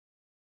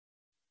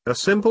A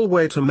simple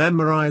way to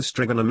memorize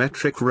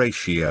trigonometric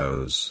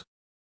ratios.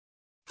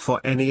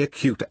 For any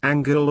acute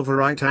angle of a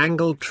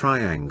right-angled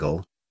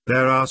triangle,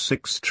 there are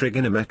 6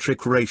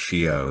 trigonometric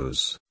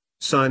ratios.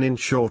 Sine in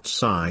short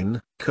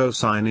sine,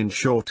 cosine in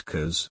short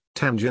cos,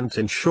 tangent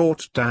in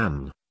short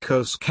tan,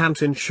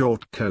 cosecant in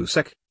short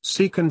cosec,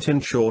 secant in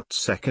short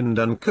secant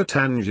and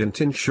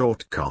cotangent in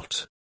short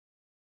cot.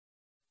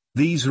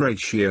 These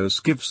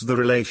ratios gives the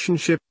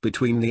relationship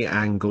between the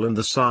angle and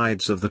the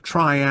sides of the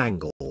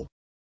triangle.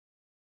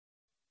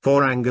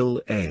 For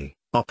angle A,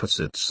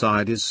 opposite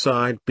side is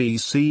side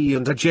BC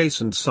and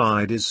adjacent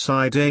side is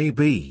side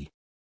AB.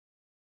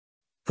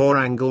 For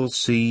angle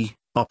C,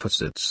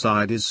 opposite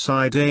side is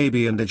side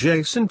AB and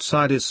adjacent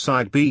side is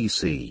side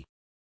BC.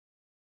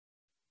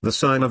 The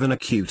sine of an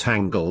acute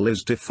angle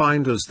is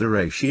defined as the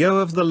ratio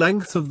of the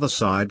length of the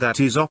side that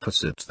is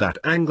opposite that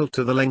angle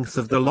to the length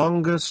of the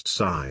longest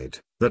side,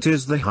 that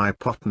is the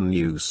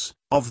hypotenuse,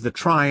 of the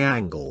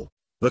triangle.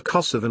 The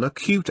cos of an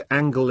acute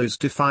angle is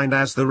defined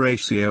as the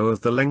ratio of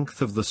the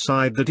length of the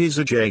side that is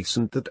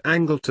adjacent that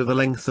angle to the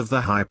length of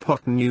the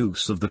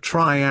hypotenuse of the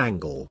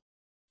triangle.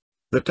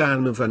 The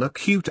tan of an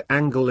acute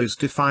angle is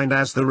defined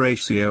as the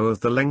ratio of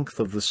the length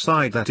of the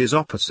side that is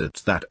opposite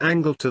that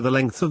angle to the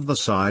length of the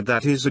side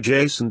that is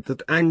adjacent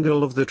that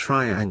angle of the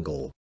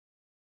triangle.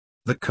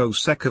 The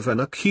cosec of an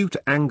acute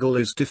angle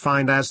is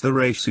defined as the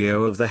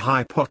ratio of the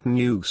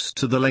hypotenuse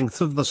to the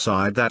length of the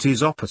side that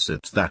is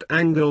opposite that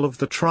angle of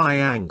the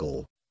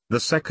triangle. The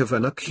sec of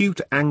an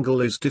acute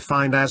angle is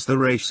defined as the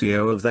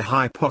ratio of the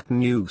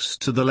hypotenuse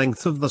to the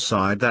length of the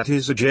side that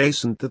is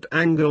adjacent that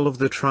angle of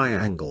the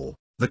triangle.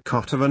 The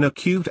cot of an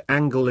acute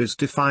angle is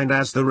defined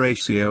as the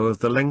ratio of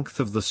the length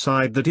of the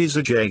side that is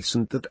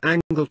adjacent that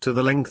angle to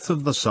the length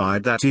of the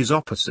side that is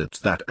opposite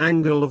that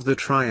angle of the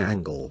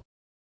triangle.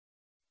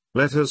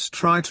 Let us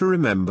try to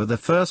remember the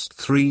first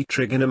 3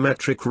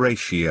 trigonometric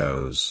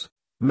ratios.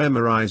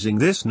 Memorizing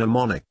this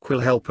mnemonic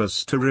will help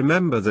us to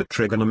remember the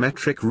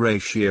trigonometric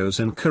ratios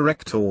in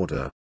correct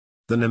order.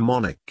 The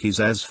mnemonic is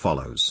as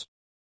follows.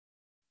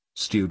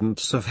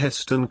 Students of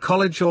Heston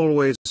College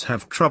always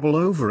have trouble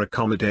over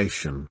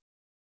accommodation.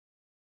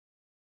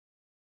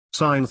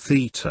 Sine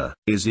theta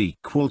is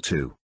equal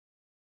to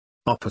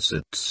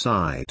opposite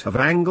side of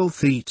angle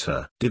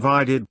theta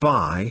divided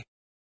by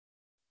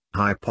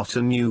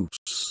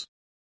hypotenuse.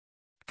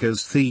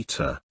 Cos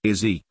theta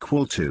is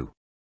equal to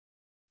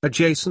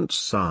adjacent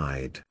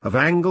side of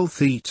angle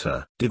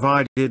theta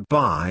divided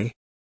by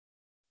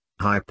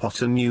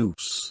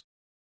hypotenuse.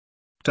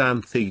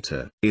 Tan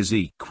theta is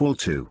equal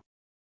to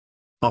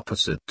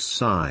opposite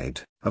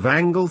side of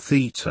angle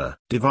theta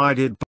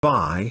divided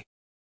by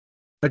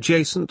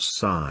adjacent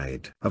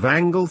side of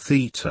angle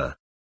theta.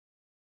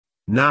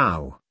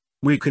 Now,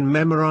 we can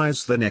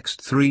memorize the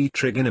next 3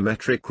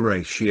 trigonometric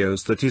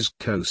ratios, that is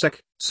cosec,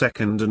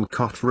 secant and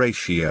cot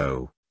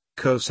ratio.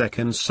 Cosec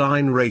and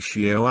sine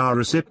ratio are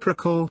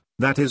reciprocal,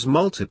 that is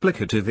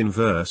multiplicative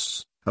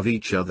inverse, of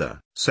each other.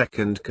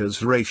 Secant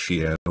cos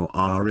ratio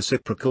are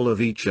reciprocal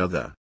of each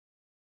other.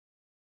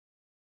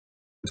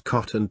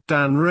 Cot and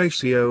tan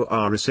ratio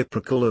are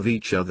reciprocal of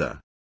each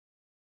other.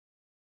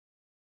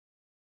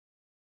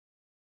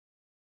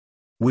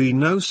 We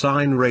know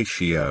sine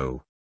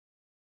ratio.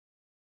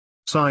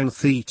 Sine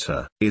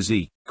theta is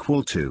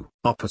equal to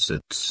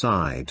opposite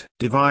side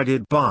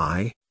divided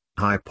by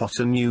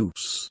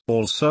hypotenuse.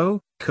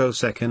 Also,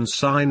 cosec and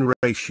sine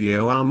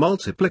ratio are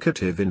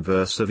multiplicative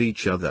inverse of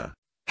each other.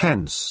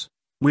 Hence,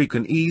 we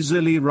can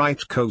easily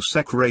write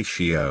cosec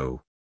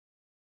ratio.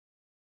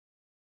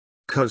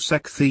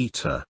 Cosec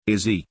theta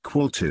is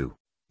equal to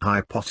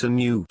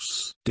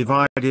hypotenuse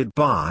divided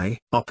by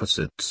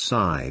opposite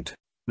side.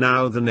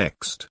 Now the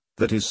next,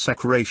 that is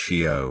sec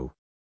ratio.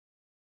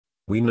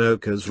 We know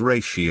cos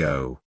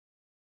ratio.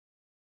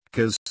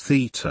 Cos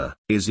theta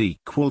is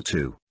equal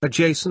to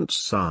adjacent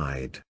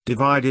side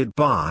divided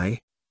by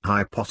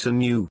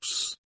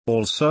hypotenuse.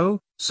 Also,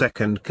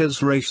 secant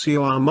cos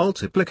ratio are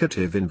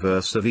multiplicative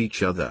inverse of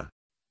each other.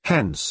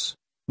 Hence,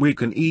 we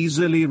can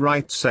easily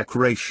write sec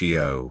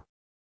ratio.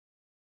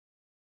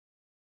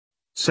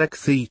 Sec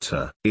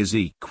theta is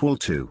equal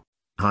to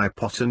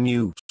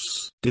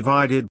hypotenuse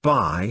divided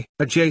by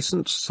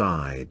adjacent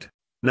side.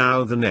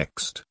 Now the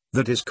next,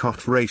 that is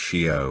cot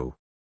ratio.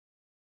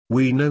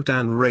 We know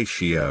tan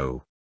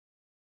ratio.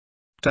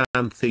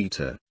 Tan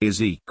theta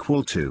is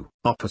equal to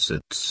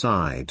opposite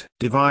side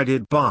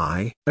divided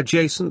by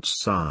adjacent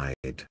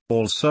side.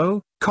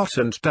 Also, cot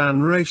and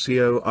tan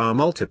ratio are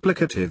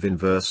multiplicative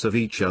inverse of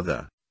each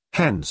other.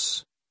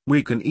 Hence,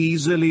 we can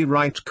easily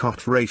write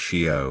cot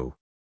ratio.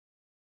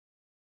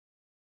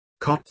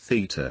 Cot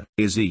theta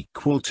is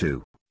equal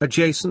to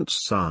adjacent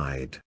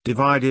side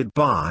divided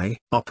by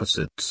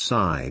opposite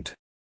side.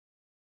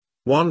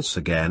 Once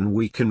again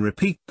we can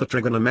repeat the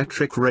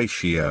trigonometric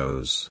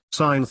ratios.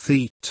 Sine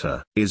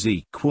theta is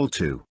equal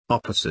to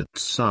opposite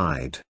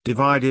side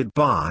divided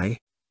by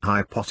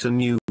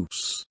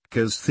hypotenuse.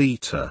 Cos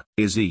theta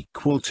is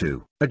equal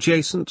to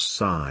adjacent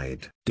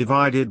side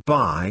divided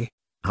by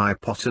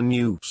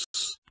hypotenuse.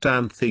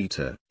 tan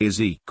theta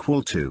is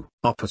equal to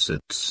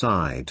opposite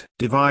side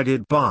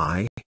divided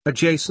by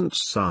adjacent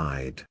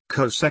side.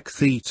 Cosec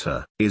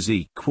theta is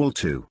equal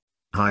to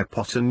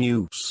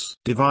hypotenuse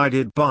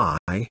divided by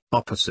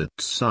opposite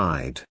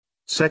side.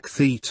 Sec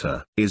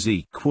theta is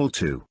equal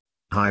to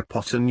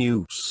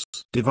hypotenuse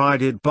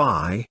divided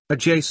by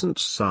adjacent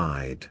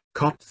side.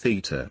 Cot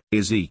theta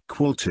is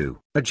equal to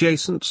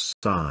adjacent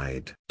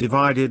side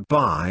divided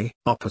by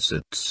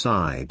opposite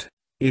side.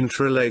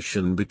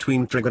 Interrelation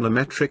between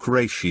trigonometric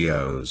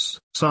ratios.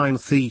 Sine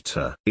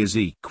theta is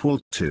equal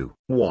to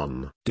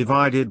 1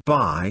 divided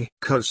by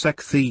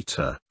cosec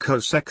theta.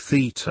 Cosec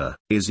theta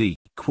is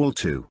equal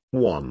to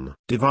 1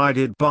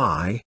 divided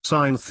by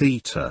sine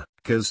theta.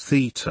 Cos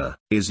theta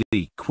is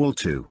equal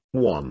to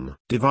 1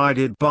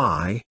 divided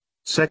by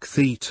sec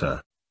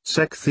theta.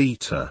 Sec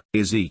theta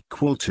is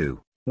equal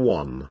to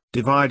 1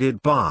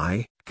 divided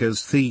by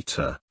cos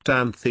theta.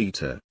 Tan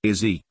theta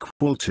is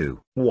equal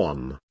to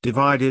 1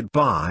 divided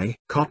by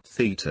cot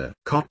theta.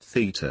 Cot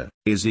theta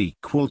is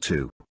equal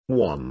to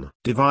 1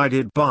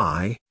 divided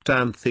by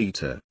tan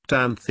theta.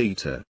 Tan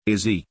theta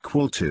is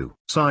equal to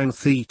sine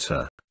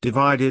theta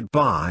divided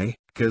by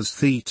cos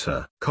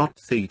theta. Cot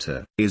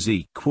theta is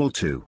equal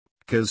to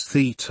cos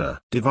theta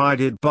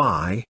divided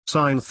by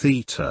sine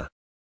theta.